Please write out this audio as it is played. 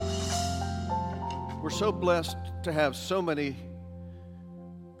We're so blessed to have so many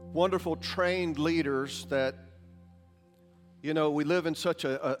wonderful trained leaders that, you know, we live in such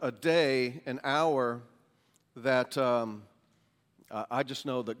a day, an hour, that I just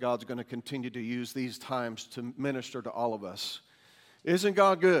know that God's going to continue to use these times to minister to all of us. Isn't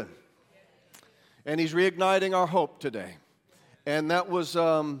God good? And He's reigniting our hope today. And that was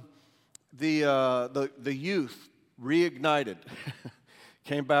the youth reignited.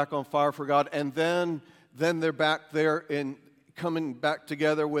 Came back on fire for God, and then they're back there in coming back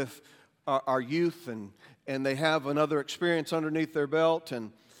together with our youth, and they have another experience underneath their belt.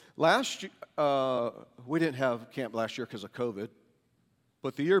 And last year, we didn't have camp last year because of COVID,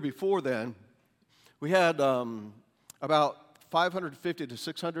 but the year before then, we had about 550 to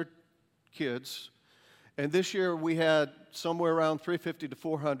 600 kids, and this year we had somewhere around 350 to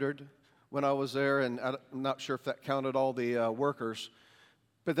 400 when I was there, and I'm not sure if that counted all the workers.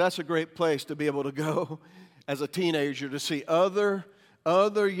 But that's a great place to be able to go as a teenager to see other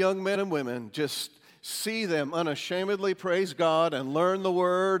young men and women, just see them unashamedly praise God and learn the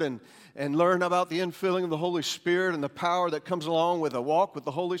Word and learn about the infilling of the Holy Spirit and the power that comes along with a walk with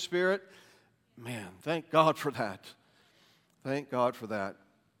the Holy Spirit. Man, thank God for that. Thank God for that.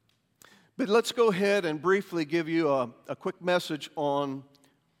 But let's go ahead and briefly give you a quick message on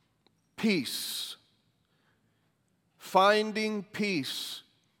peace. Finding peace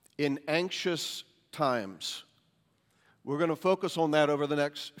in anxious times. We're going to focus on that over the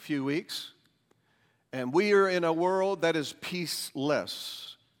next few weeks. And we are in a world that is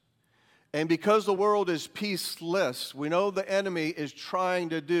peaceless. And because the world is peaceless, we know the enemy is trying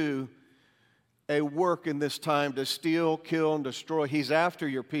to do a work in this time to steal, kill, and destroy. He's after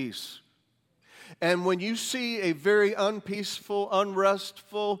your peace. And when you see a very unpeaceful,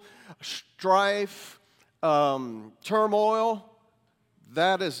 unrestful, strife, turmoil,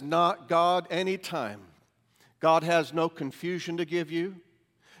 that is not God anytime. God has no confusion to give you.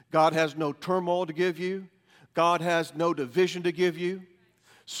 God has no turmoil to give you. God has no division to give you.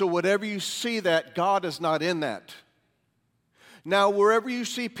 So whatever you see that, God is not in that. Now, wherever you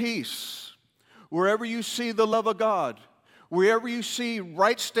see peace, wherever you see the love of God, wherever you see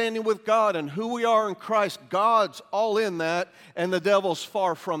right standing with God and who we are in Christ, God's all in that, and the devil's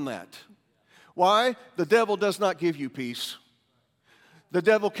far from that. Why? The devil does not give you peace. The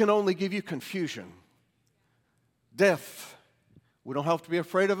devil can only give you confusion. Death. We don't have to be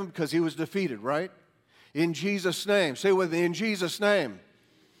afraid of him because he was defeated, right? In Jesus' name. Say with me, in Jesus' name,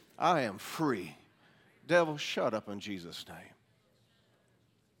 I am free. Devil, shut up in Jesus' name.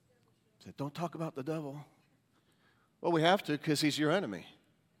 Say, don't talk about the devil. Well, we have to because he's your enemy.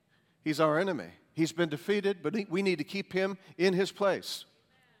 He's our enemy. He's been defeated, but we need to keep him in his place.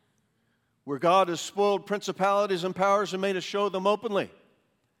 Where God has spoiled principalities and powers and made us show them openly.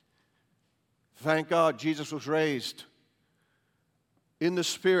 Thank God Jesus was raised in the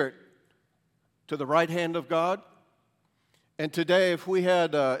Spirit to the right hand of God. And today, if we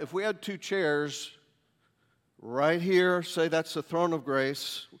had two chairs right here, say that's the throne of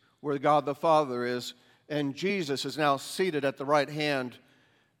grace where God the Father is, and Jesus is now seated at the right hand.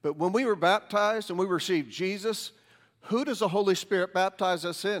 But when we were baptized and we received Jesus, who does the Holy Spirit baptize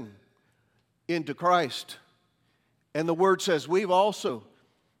us in? Into Christ. And the Word says we've also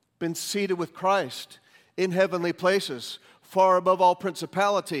been seated with Christ in heavenly places, far above all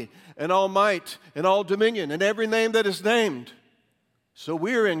principality and all might and all dominion and every name that is named. So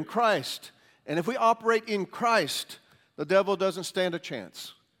we're in Christ. And if we operate in Christ, the devil doesn't stand a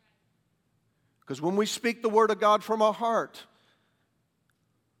chance. Because when we speak the Word of God from our heart,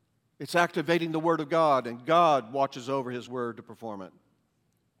 it's activating the Word of God, and God watches over His Word to perform it.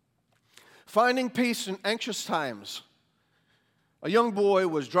 Finding peace in anxious times. A young boy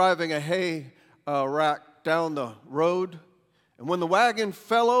was driving a hay rack down the road, and when the wagon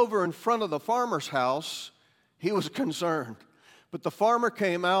fell over in front of the farmer's house, he was concerned. But the farmer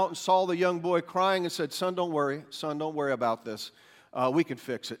came out and saw the young boy crying and said, Son, don't worry about this. We can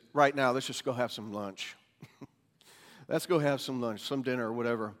fix it right now. Let's just go have some lunch. Let's go have some lunch, some dinner or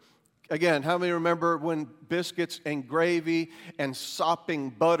whatever. Again, how many remember when biscuits and gravy and sopping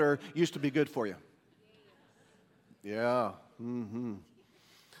butter used to be good for you? Yeah. Mm-hmm.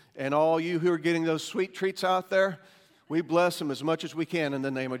 And all you who are getting those sweet treats out there, we bless them as much as we can in the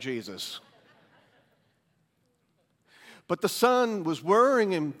name of Jesus. But the son was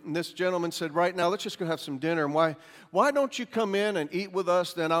worrying, and this gentleman said, right now, let's just go have some dinner. And why don't you come in and eat with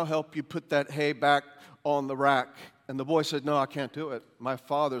us? Then I'll help you put that hay back on the rack. And the boy said, no, I can't do it. My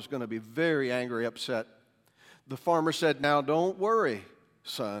father's going to be very angry, upset. The farmer said, now don't worry,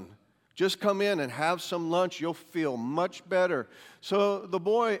 son. Just come in and have some lunch. You'll feel much better. So the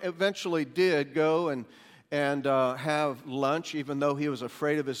boy eventually did go and have lunch, even though he was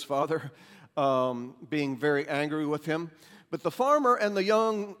afraid of his father being very angry with him. But the farmer and the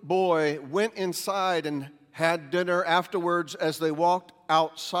young boy went inside and had dinner afterwards. As they walked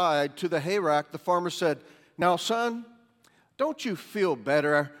outside to the hayrack, the farmer said, "Now, son, don't you feel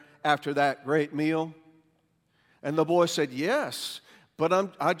better after that great meal?" And the boy said, "Yes,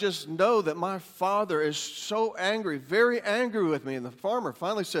 but I just know that my father is so angry, very angry with me." And the farmer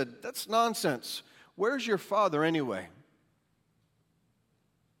finally said, "That's nonsense. Where's your father anyway?"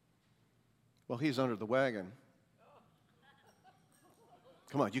 "Well, he's under the wagon."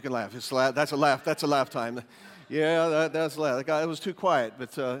 Come on, you can laugh. That's a laugh. That's a laugh time. Yeah, that's a laugh. That guy was too quiet.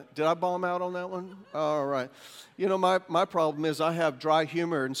 But did I bomb out on that one? All right. You know, my problem is I have dry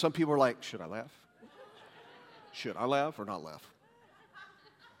humor, and some people are like, "Should I laugh? Should I laugh or not laugh?"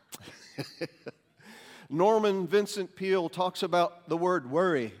 Norman Vincent Peale talks about the word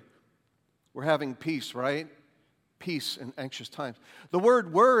worry. We're having peace, right? Peace in anxious times. The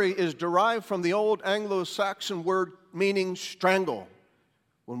word worry is derived from the old Anglo-Saxon word meaning strangle.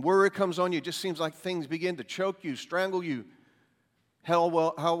 When worry comes on you, it just seems like things begin to choke you, strangle you. How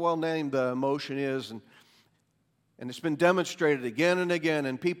well named the emotion is. And it's been demonstrated again and again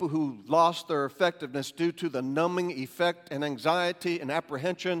in people who lost their effectiveness due to the numbing effect and anxiety and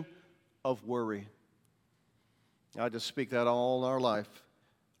apprehension of worry. I just speak that all in our life.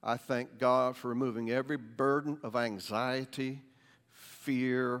 I thank God for removing every burden of anxiety,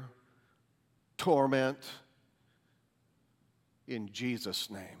 fear, torment, in Jesus'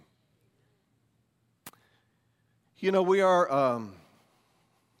 name. You know, we are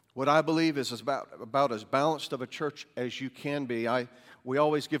what I believe is about as balanced of a church as you can be. We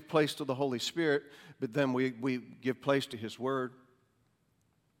always give place to the Holy Spirit, but then we give place to His Word.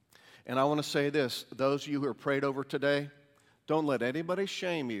 And I want to say this, those of you who are prayed over today, don't let anybody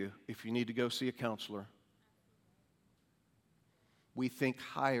shame you if you need to go see a counselor. We think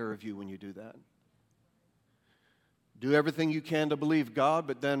higher of you when you do that. Do everything you can to believe God,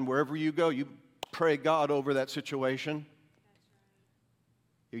 but then wherever you go, you pray God over that situation.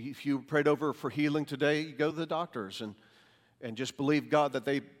 If you prayed over for healing today, you go to the doctors and just believe God that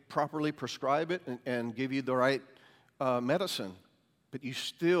they properly prescribe it and give you the right medicine. But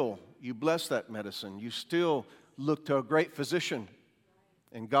you bless that medicine. You still look to a great physician,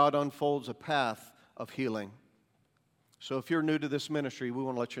 and God unfolds a path of healing. So if you're new to this ministry, we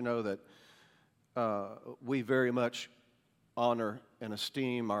want to let you know that we very much honor and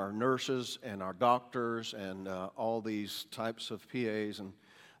esteem our nurses and our doctors and all these types of PAs and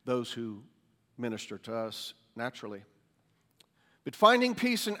those who minister to us naturally. But finding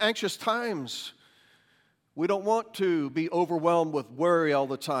peace in anxious times, we don't want to be overwhelmed with worry all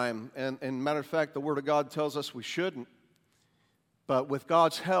the time. And matter of fact, the Word of God tells us we shouldn't. But with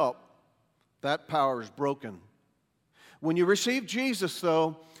God's help, that power is broken. When you receive Jesus,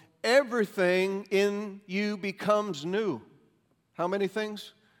 though, everything in you becomes new. How many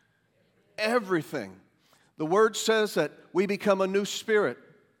things? Everything. The Word says that we become a new spirit.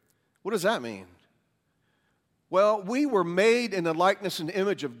 What does that mean? Well, we were made in the likeness and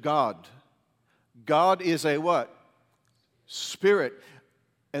image of God. God is a what? Spirit.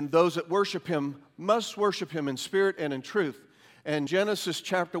 And those that worship Him must worship Him in spirit and in truth. And Genesis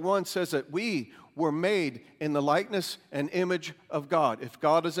chapter 1 says that we were made in the likeness and image of God. If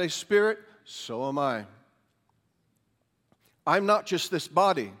God is a spirit, so am I. I'm not just this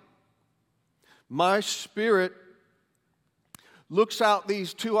body. My spirit looks out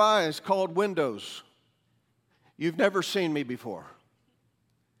these two eyes called windows. You've never seen me before.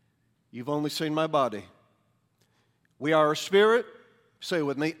 You've only seen my body. We are a spirit. Say it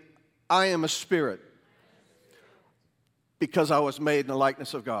with me. I am a spirit because I was made in the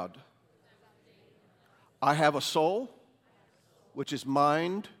likeness of God. I have a soul, which is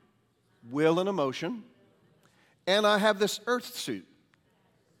mind, will, and emotion. And I have this earth suit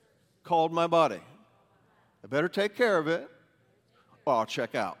called my body. I better take care of it or I'll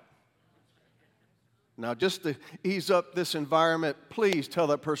check out. Now, just to ease up this environment, please tell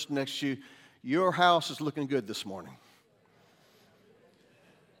that person next to you, your house is looking good this morning.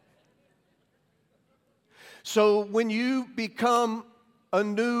 So when you become a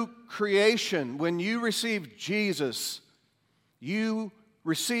new creation, when you receive Jesus, you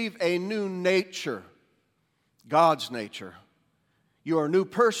receive a new nature, God's nature. You're a new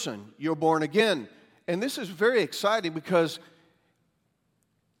person. You're born again. And this is very exciting because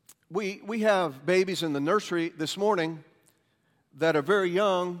we have babies in the nursery this morning that are very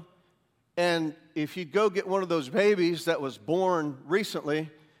young, and if you go get one of those babies that was born recently,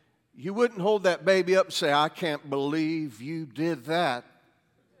 you wouldn't hold that baby up and say, I can't believe you did that.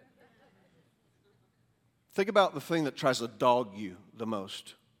 Think about the thing that tries to dog you the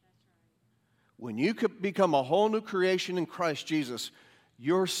most. When you could become a whole new creation in Christ Jesus,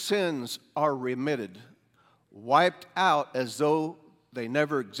 your sins are remitted, wiped out as though they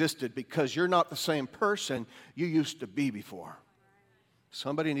never existed, because you're not the same person you used to be before.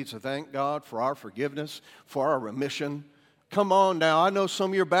 Somebody needs to thank God for our forgiveness, for our remission. Come on now, I know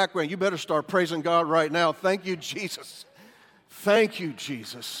some of your background. You better start praising God right now. Thank you, Jesus. Thank you,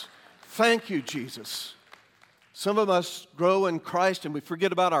 Jesus. Thank you, Jesus. Some of us grow in Christ and we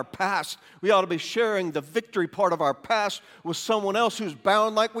forget about our past. We ought to be sharing the victory part of our past with someone else who's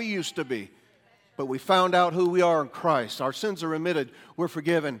bound like we used to be. But we found out who we are in Christ. Our sins are remitted. We're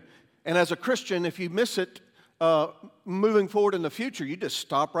forgiven. And as a Christian, if you miss it moving forward in the future, you just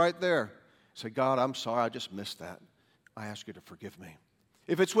stop right there. Say, God, I'm sorry, I just missed that. I ask you to forgive me.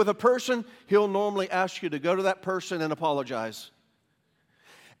 If it's with a person, he'll normally ask you to go to that person and apologize.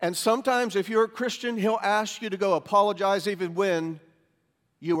 And sometimes if you're a Christian, he'll ask you to go apologize even when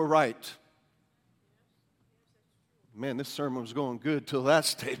you were right. Man, this sermon was going good till that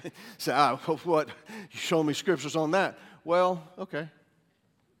statement. Say, what? You show me scriptures on that. Well, okay.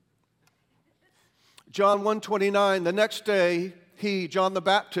 John 1:29, the next day, he, John the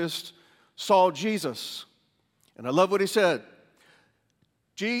Baptist, saw Jesus. And I love what he said.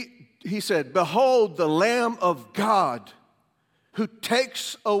 He said, behold the Lamb of God who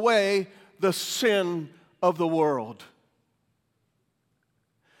takes away the sin of the world.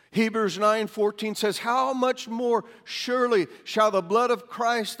 Hebrews 9:14 says, how much more surely shall the blood of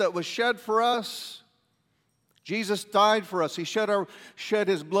Christ that was shed for us? Jesus died for us. He shed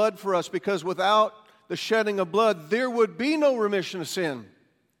his blood for us, because without the shedding of blood, there would be no remission of sin.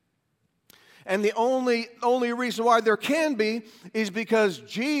 And the only reason why there can be is because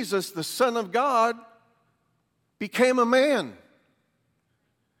Jesus, the Son of God, became a man.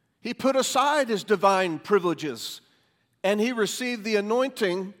 He put aside his divine privileges, and he received the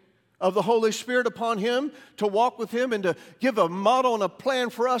anointing of the Holy Spirit upon him to walk with him and to give a model and a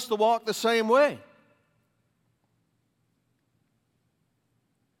plan for us to walk the same way.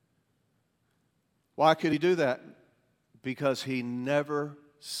 Why could he do that? Because he never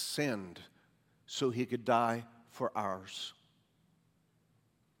sinned, so he could die for ours.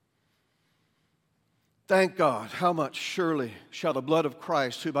 Thank God, how much surely shall the blood of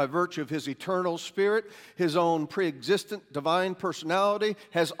Christ, who by virtue of his eternal spirit, his own pre-existent divine personality,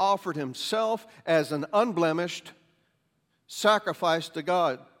 has offered himself as an unblemished sacrifice to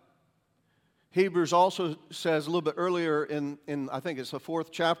God. Hebrews also says a little bit earlier in I think it's the 4th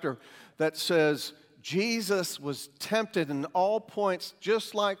chapter, that says, Jesus was tempted in all points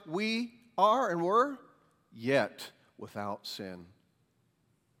just like we are and were, yet without sin.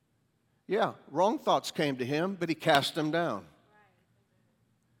 Yeah, wrong thoughts came to him, but he cast them down.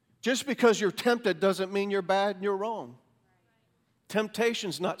 Just because you're tempted doesn't mean you're bad and you're wrong.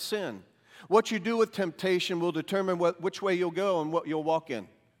 Temptation's not sin. What you do with temptation will determine which way you'll go and what you'll walk in.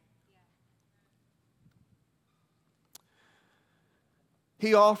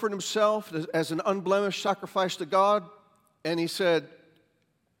 He offered himself as an unblemished sacrifice to God, and he said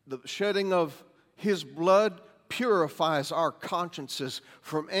the shedding of his blood purifies our consciences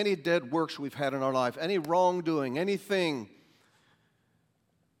from any dead works we've had in our life, any wrongdoing, anything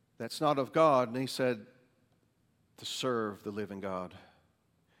that's not of God. And he said to serve the living God.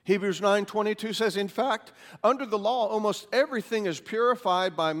 Hebrews 9:22 says, in fact, under the law, almost everything is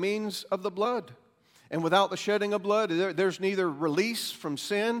purified by means of the blood. And without the shedding of blood, there's neither release from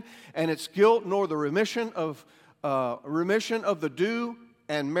sin and its guilt, nor the remission of the due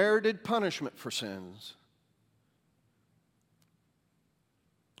and merited punishment for sins.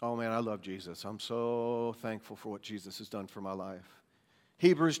 Oh man, I love Jesus. I'm so thankful for what Jesus has done for my life.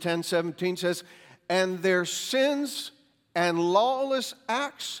 Hebrews 10:17 says, and their sins and lawless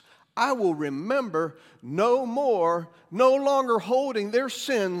acts I will remember no more, no longer holding their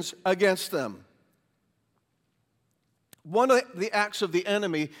sins against them. One of the acts of the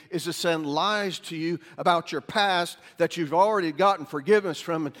enemy is to send lies to you about your past that you've already gotten forgiveness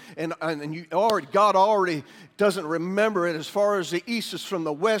from, and God already doesn't remember it. As far as the east is from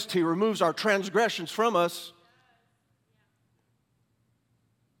the west, he removes our transgressions from us.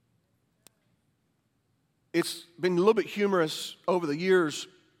 It's been a little bit humorous over the years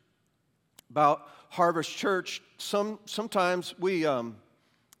about Harvest Church. Sometimes we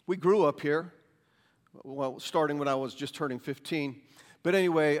grew up here. Well, starting when I was just turning 15. But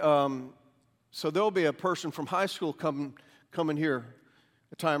anyway, so there'll be a person from high school coming here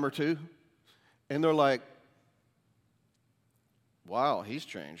a time or two, and they're like, wow, he's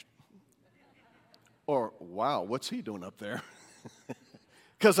changed. Or, wow, what's he doing up there?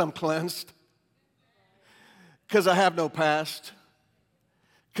 Because I'm cleansed. Because I have no past.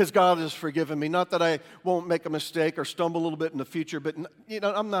 Because God has forgiven me. Not that I won't make a mistake or stumble a little bit in the future, but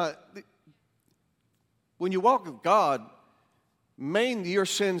I'm not. When you walk with God, mainly your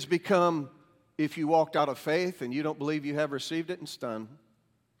sins become, if you walked out of faith and you don't believe you have received it, and it's done.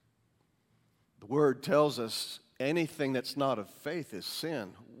 The Word tells us anything that's not of faith is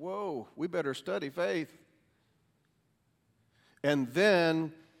sin. Whoa, we better study faith. And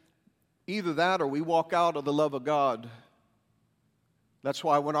then either that or we walk out of the love of God. That's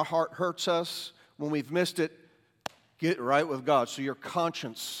why when our heart hurts us, when we've missed it, get right with God so your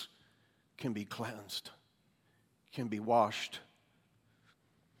conscience can be cleansed, can be washed.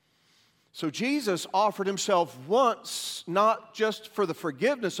 So Jesus offered himself once, not just for the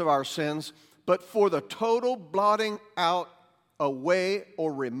forgiveness of our sins, but for the total blotting out, away,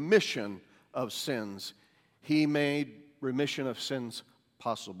 or remission of sins. He made remission of sins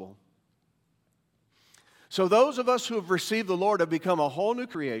possible. So those of us who have received the Lord have become a whole new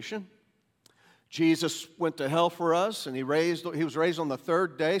creation. Jesus went to hell for us, and he was raised on the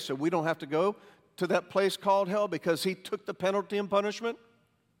third day, so we don't have to go to that place called hell because he took the penalty and punishment.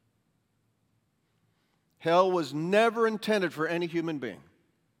 Hell was never intended for any human being.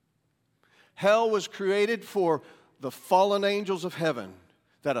 Hell was created for the fallen angels of heaven,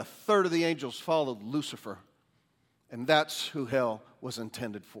 that a third of the angels followed Lucifer, and that's who hell was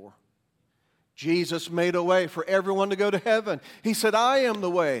intended for. Jesus made a way for everyone to go to heaven. He said, I am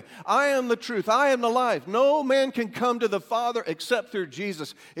the way, I am the truth, I am the life. No man can come to the Father except through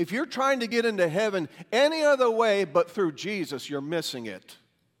Jesus. If you're trying to get into heaven any other way but through Jesus, you're missing it.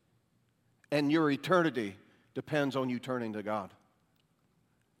 And your eternity depends on you turning to God.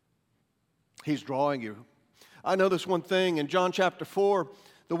 He's drawing you. I know this one thing. In John chapter 4,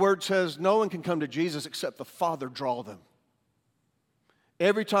 the Word says, no one can come to Jesus except the Father draw them.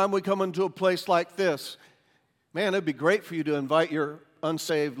 Every time we come into a place like this, man, it'd be great for you to invite your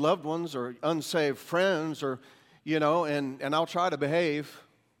unsaved loved ones or unsaved friends or, and I'll try to behave.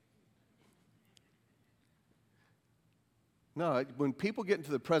 No, when people get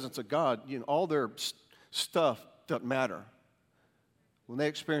into the presence of God, all their stuff doesn't matter. When they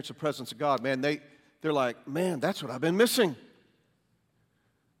experience the presence of God, man, they're like, man, that's what I've been missing.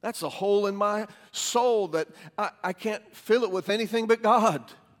 That's a hole in my soul that I can't fill it with anything but God.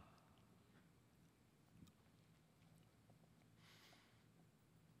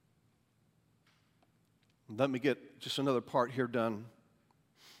 Let me get just another part here done.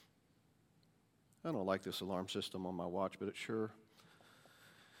 I don't like this alarm system on my watch, but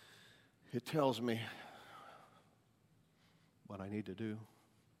it tells me what I need to do.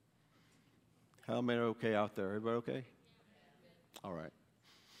 How many are okay out there? Everybody okay? All right.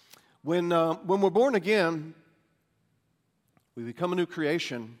 When we're born again, we become a new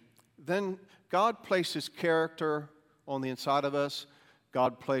creation, then God placed His character on the inside of us.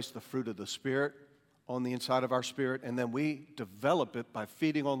 God placed the fruit of the Spirit on the inside of our spirit, and then we develop it by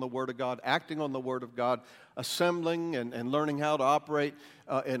feeding on the Word of God, acting on the Word of God, assembling and learning how to operate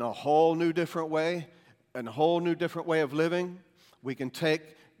in a whole new different way, and a whole new different way of living. We can take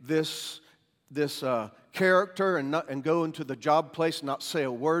this character and go into the job place and not say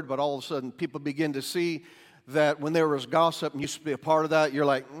a word, but all of a sudden people begin to see that when there was gossip and you used to be a part of that, you're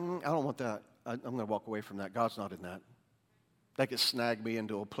like, I don't want that. I'm going to walk away from that. God's not in that. That could snag me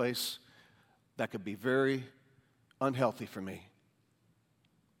into a place that could be very unhealthy for me.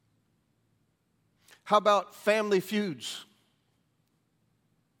 How about family feuds?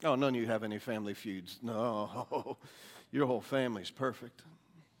 Oh, none of you have any family feuds. No, your whole family's perfect.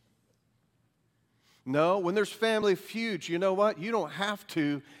 No, when there's family feuds, you know what? You don't have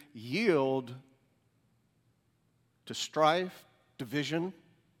to yield to strife, division.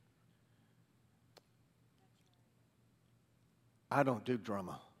 I don't do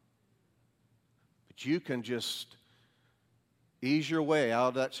drama. But you can just ease your way out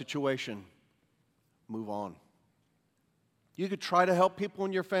of that situation, move on. You could try to help people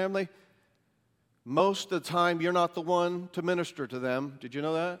in your family. Most of the time, you're not the one to minister to them. Did you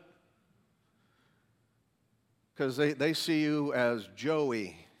know that? Because they see you as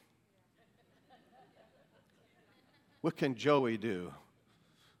Joey. What can Joey do?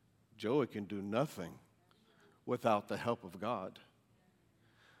 Joey can do nothing without the help of God.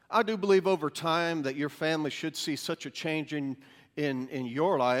 I do believe over time that your family should see such a change in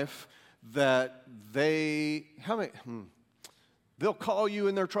your life that they'll call you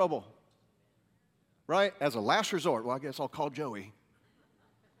in their trouble, right? As a last resort. Well, I guess I'll call Joey.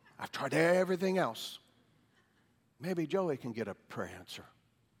 I've tried everything else. Maybe Joey can get a prayer answer.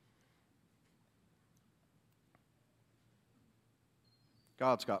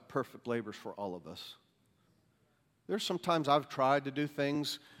 God's got perfect laborers for all of us. There's sometimes I've tried to do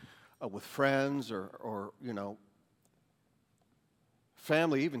things with friends or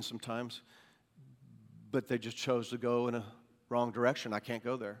family even sometimes, but they just chose to go in a wrong direction. I can't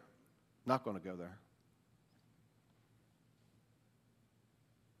go there. Not going to go there.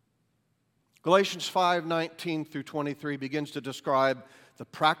 Galatians 5:19 through 23 begins to describe the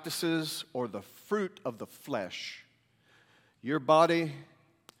practices or the fruit of the flesh. Your body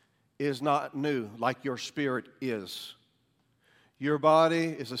is not new like your spirit is. Your body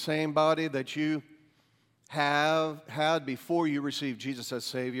is the same body that you have had before you received Jesus as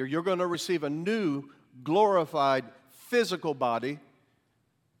Savior. You're going to receive a new, glorified, physical body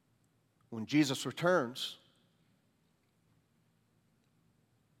when Jesus returns.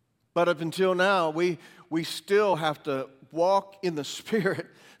 But up until now, we still have to walk in the Spirit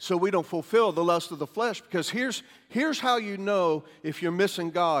so we don't fulfill the lust of the flesh. Because here's how you know if you're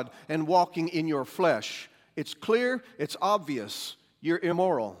missing God and walking in your flesh. It's clear, it's obvious. You're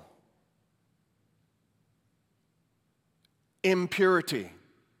immoral. Impurity.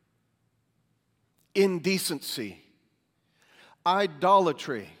 Indecency.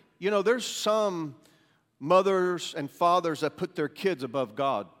 Idolatry. There's some mothers and fathers that put their kids above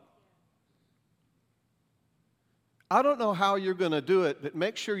God. I don't know how you're going to do it, but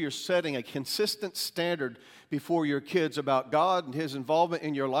make sure you're setting a consistent standard before your kids about God and His involvement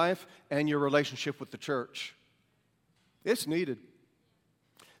in your life and your relationship with the church. It's needed.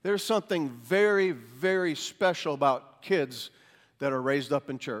 There's something very, very special about kids that are raised up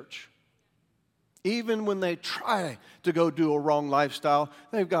in church. Even when they try to go do a wrong lifestyle,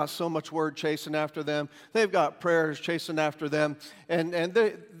 they've got so much word chasing after them. They've got prayers chasing after them. And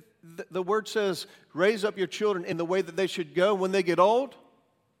the word says, raise up your children in the way that they should go when they get old.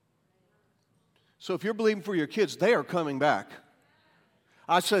 So if you're believing for your kids, they are coming back.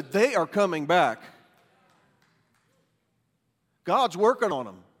 I said they are coming back. God's working on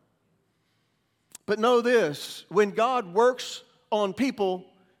them. But know this, when God works on people,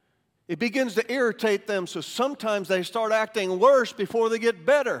 it begins to irritate them, so sometimes they start acting worse before they get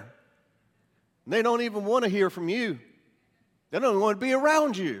better. And they don't even want to hear from you. They don't even want to be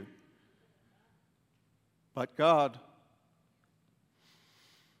around you. But God.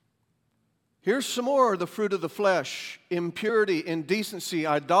 Here's some more of the fruit of the flesh: impurity, indecency,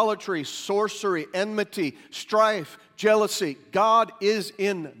 idolatry, sorcery, enmity, strife, jealousy. God is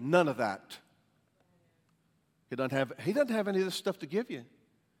in none of that. He doesn't have any of this stuff to give you.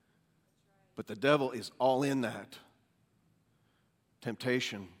 But the devil is all in that.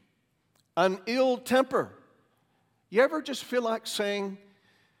 Temptation. An ill temper. You ever just feel like saying,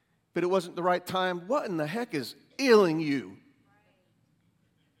 but it wasn't the right time? What in the heck is ailing you?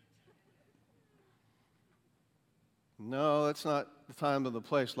 No, that's not the time or the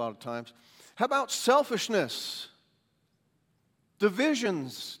place a lot of times. How about selfishness?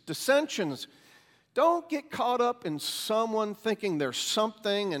 Divisions, dissensions. Don't get caught up in someone thinking there's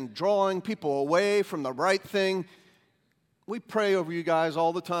something and drawing people away from the right thing. We pray over you guys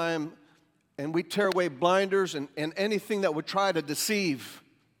all the time, and we tear away blinders and anything that would try to deceive.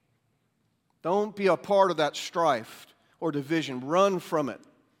 Don't be a part of that strife or division. Run from it.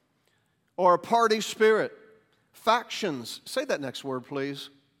 Or a party spirit. Factions. Say that next word, please.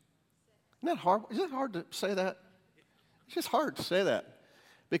 Isn't that hard? Is it hard to say that? It's just hard to say that.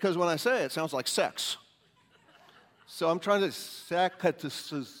 Because when I say it, it sounds like sex. So I'm trying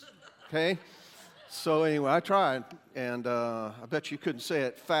to, okay? So anyway, I tried, and I bet you couldn't say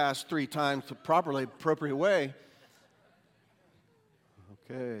it fast 3 times the properly appropriate way.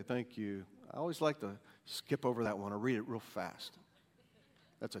 Okay, thank you. I always like to skip over that one or read it real fast.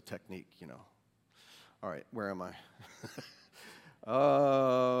 That's a technique, All right, where am I?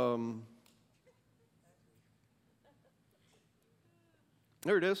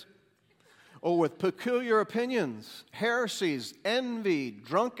 There it is. Oh, with peculiar opinions, heresies, envy,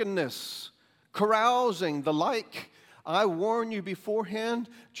 drunkenness, carousing, the like. I warn you beforehand,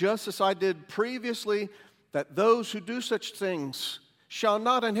 just as I did previously, that those who do such things shall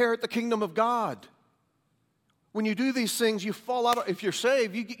not inherit the kingdom of God. When you do these things, you fall out of, if you're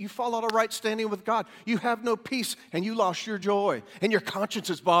saved, you fall out of right standing with God. You have no peace, and you lost your joy, and your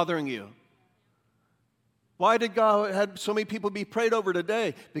conscience is bothering you. Why did God have so many people be prayed over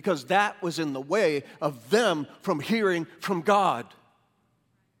today? Because that was in the way of them from hearing from God.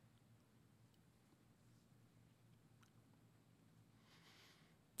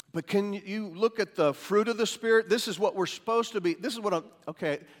 But can you look at the fruit of the Spirit? This is what we're supposed to be. This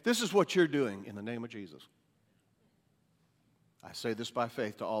is what you're doing in the name of Jesus. I say this by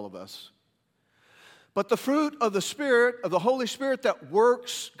faith to all of us. But the fruit of the Spirit, of the Holy Spirit that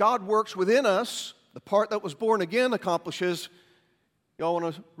works, God works within us, the part that was born again accomplishes, y'all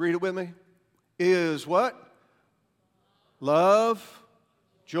want to read it with me? Is what? Love,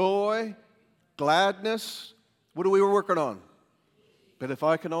 joy, gladness. What are we working on? But if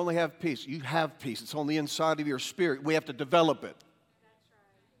I can only have peace, you have peace. It's on the inside of your spirit. We have to develop it.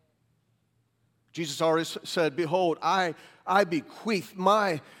 Jesus already said, behold, I bequeath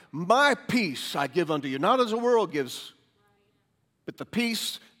my peace I give unto you. Not as the world gives, but the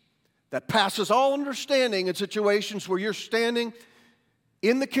peace that passes all understanding in situations where you're standing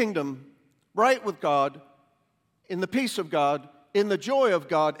in the kingdom, right with God, in the peace of God, in the joy of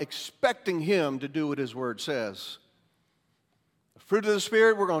God, expecting Him to do what His Word says. The fruit of the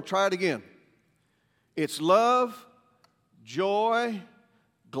Spirit, we're going to try it again. It's love, joy,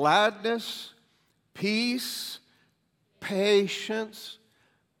 gladness, peace, patience.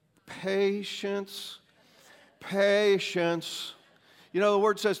 You know, the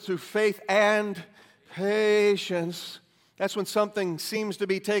Word says through faith and patience. That's when something seems to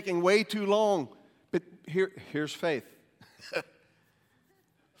be taking way too long. But here's faith.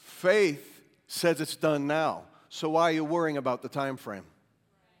 Faith says it's done now. So why are you worrying about the time frame?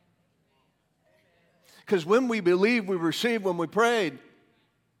 Because when we believe, we receive when we prayed,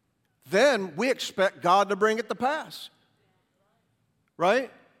 then we expect God to bring it to pass. Right?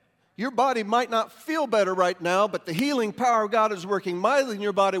 Your body might not feel better right now, but the healing power of God is working mightily in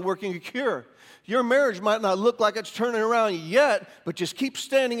your body, working a cure. Your marriage might not look like it's turning around yet, but just keep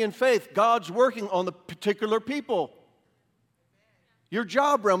standing in faith. God's working on the particular people. Your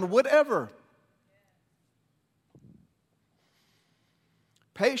job realm, whatever.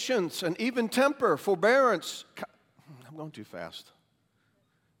 Patience and even temper, forbearance. I'm going too fast.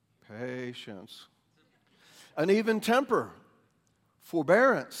 Patience. And even temper.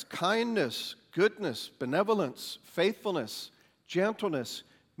 Forbearance, kindness, goodness, benevolence, faithfulness, gentleness,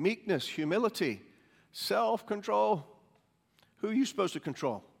 meekness, humility, self-control. Who are you supposed to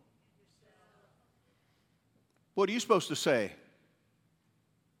control? What are you supposed to say?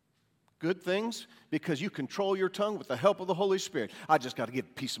 Good things? Because you control your tongue with the help of the Holy Spirit. I just got to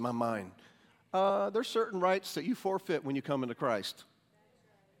get peace of my mind. There's certain rights that you forfeit when you come into Christ.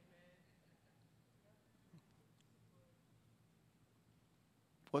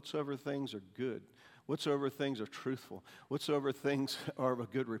 Whatsoever things are good, whatsoever things are truthful, whatsoever things are of a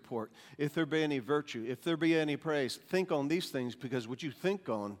good report, if there be any virtue, if there be any praise, think on these things, because what you think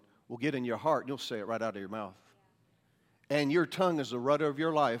on will get in your heart and you'll say it right out of your mouth. And your tongue is the rudder of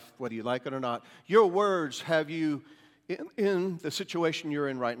your life, whether you like it or not. Your words have you in the situation you're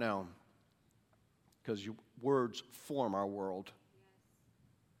in right now, because your words form our world.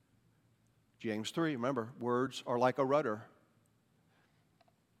 James 3, remember, words are like a rudder.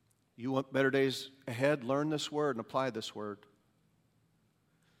 You want better days ahead? Learn this word and apply this word.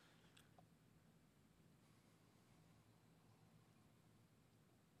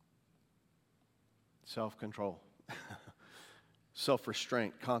 Self-control.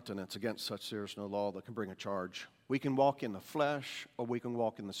 Self-restraint, continence. Against such there is no law that can bring a charge. We can walk in the flesh or we can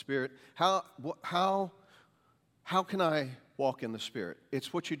walk in the Spirit. How can I walk in the Spirit?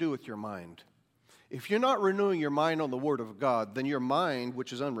 It's what you do with your mind. If you're not renewing your mind on the Word of God, then your mind,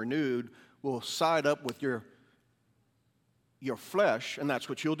 which is unrenewed, will side up with your flesh, and that's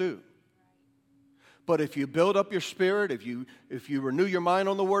what you'll do. But if you build up your spirit, if you renew your mind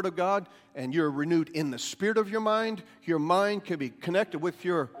on the Word of God, and you're renewed in the spirit of your mind can be connected with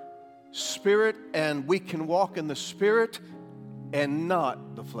your spirit, and we can walk in the Spirit and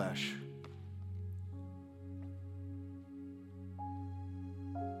not the flesh.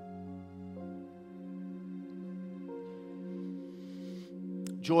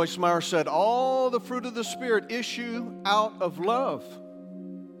 Joyce Meyer said, all the fruit of the Spirit issue out of love,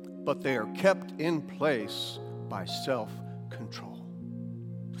 but they are kept in place by self-control.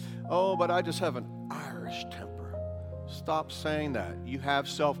 Oh, but I just have an Irish temper. Stop saying that. You have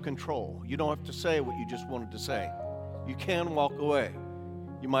self-control. You don't have to say what you just wanted to say. You can walk away.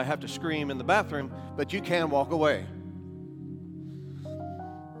 You might have to scream in the bathroom, but you can walk away.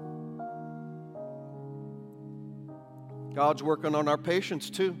 God's working on our patience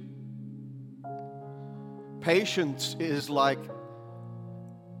too. Patience is like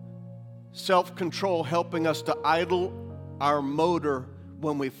self-control, helping us to idle our motor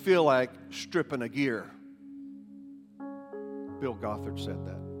when we feel like stripping a gear. Bill Gothard said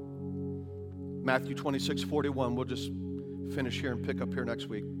that. Matthew 26:41. We'll just finish here and pick up here next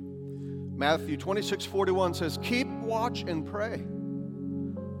week. Matthew 26:41 says, keep watch and pray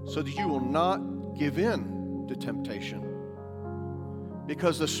so that you will not give in to temptation.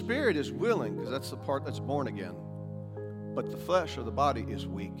 Because the spirit is willing, because that's the part that's born again, but the flesh or the body is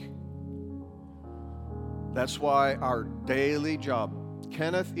weak. That's why our daily job,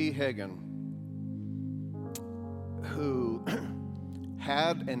 Kenneth E. Hagin, who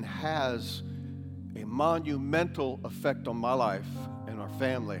had and has a monumental effect on my life and our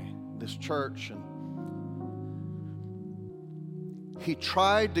family, this church, and he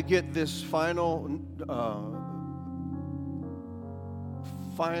tried to get this final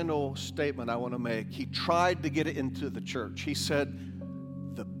statement I want to make. He tried to get it into the church. He said,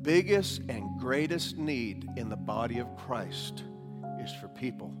 the biggest and greatest need in the body of Christ is for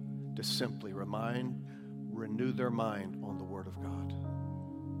people to simply renew their mind on the Word of God.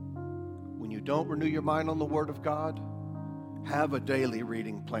 When you don't renew your mind on the Word of God, have a daily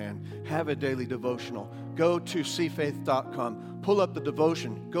reading plan. Have a daily devotional. Go to seefaith.com. Pull up the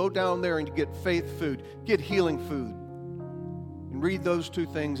devotion. Go down there and get faith food. Get healing food. And read those two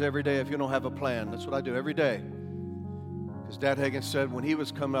things every day if you don't have a plan. That's what I do every day. Because Dad Hagin said when he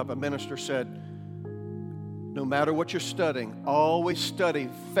was coming up, a minister said, no matter what you're studying, always study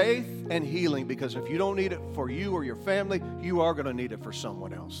faith and healing, because if you don't need it for you or your family, you are going to need it for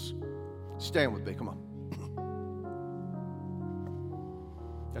someone else. Stand with me. Come on.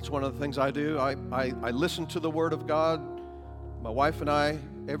 That's one of the things I do. I listen to the Word of God. My wife and I,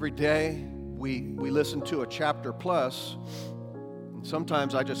 every day, we listen to a chapter plus. And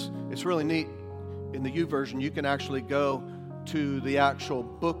sometimes it's really neat. In the YouVersion, you can actually go to the actual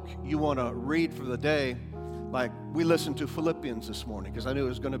book you want to read for the day. Like we listened to Philippians this morning because I knew it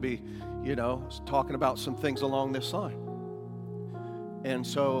was going to be, talking about some things along this line. And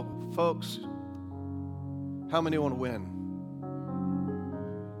so, folks, how many want to win?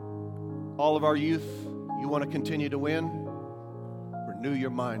 All of our youth, you want to continue to win? Renew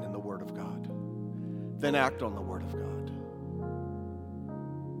your mind in the Word of God. Then act on the Word of God.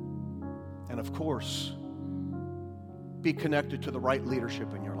 And of course, be connected to the right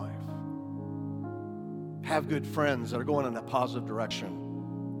leadership in your life. Have good friends that are going in a positive direction.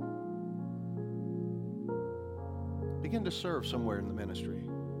 Begin to serve somewhere in the ministry.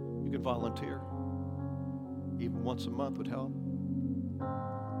 You can volunteer. Even once a month would help.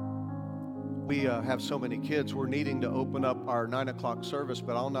 We have so many kids. We're needing to open up our 9 o'clock service,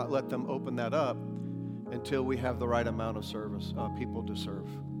 but I'll not let them open that up until we have the right amount of service, people to serve,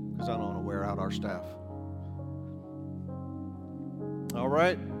 because I don't want to wear out our staff. All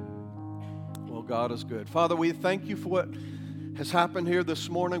right. Well, God is good. Father, we thank you for what has happened here this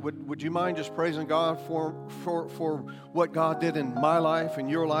morning. Would you mind just praising God for what God did in my life, in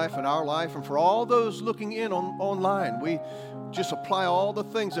your life, in our life, and for all those looking in online? We just apply all the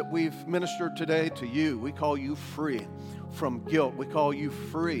things that we've ministered today to you. We call you free from guilt. We call you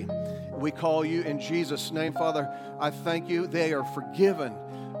free. We call you in Jesus' name, Father. I thank you. They are forgiven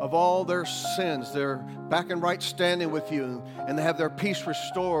of all their sins. They're back in right standing with you, and they have their peace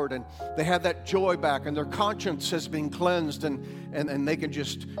restored, and they have that joy back, and their conscience has been cleansed, and they can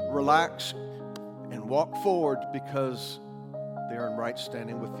just relax and walk forward because they're in right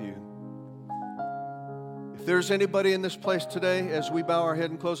standing with you. If there's anybody in this place today, as we bow our head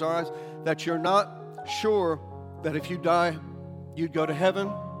and close our eyes, that you're not sure that if you die, you'd go to heaven,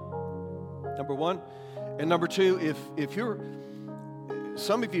 number one. And number two, if you're,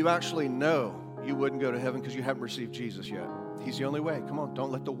 some of you actually know you wouldn't go to heaven because you haven't received Jesus yet. He's the only way. Come on,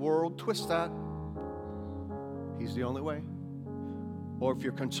 don't let the world twist that. He's the only way. Or if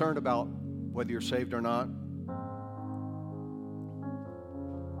you're concerned about whether you're saved or not,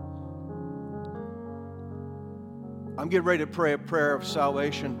 I'm getting ready to pray a prayer of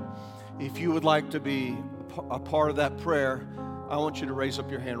salvation. If you would like to be a part of that prayer, I want you to raise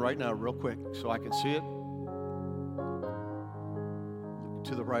up your hand right now real quick so I can see it.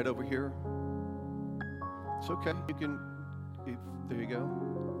 To the right over here. It's okay. You can, there you go.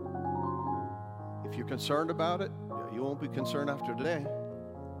 If you're concerned about it, you won't be concerned after today.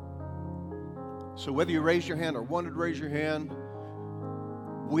 So whether you raise your hand or wanted to raise your hand,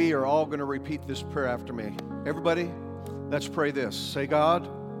 we are all going to repeat this prayer after me. Everybody, let's pray this. Say, God,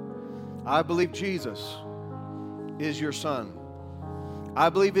 I believe Jesus is your Son. I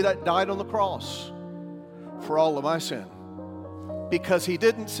believe He that died on the cross for all of my sin. Because He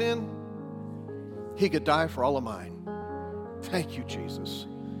didn't sin, He could die for all of mine. Thank you, Jesus.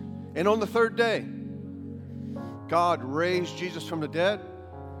 And on the third day, God raised Jesus from the dead.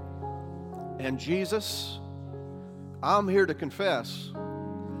 And Jesus, I'm here to confess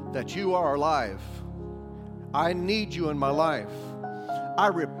that you are alive. I need you in my life. I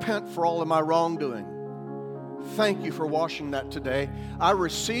repent for all of my wrongdoing. Thank you for washing that today. I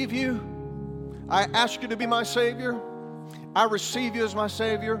receive you. I ask you to be my Savior. I receive you as my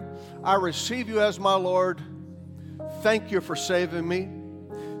Savior. I receive you as my Lord. Thank you for saving me.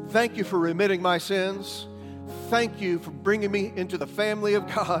 Thank you for remitting my sins. Thank you for bringing me into the family of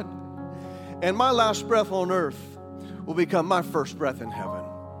God. And my last breath on earth will become my first breath in heaven.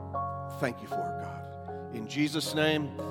 Thank you for it, God. In Jesus' name.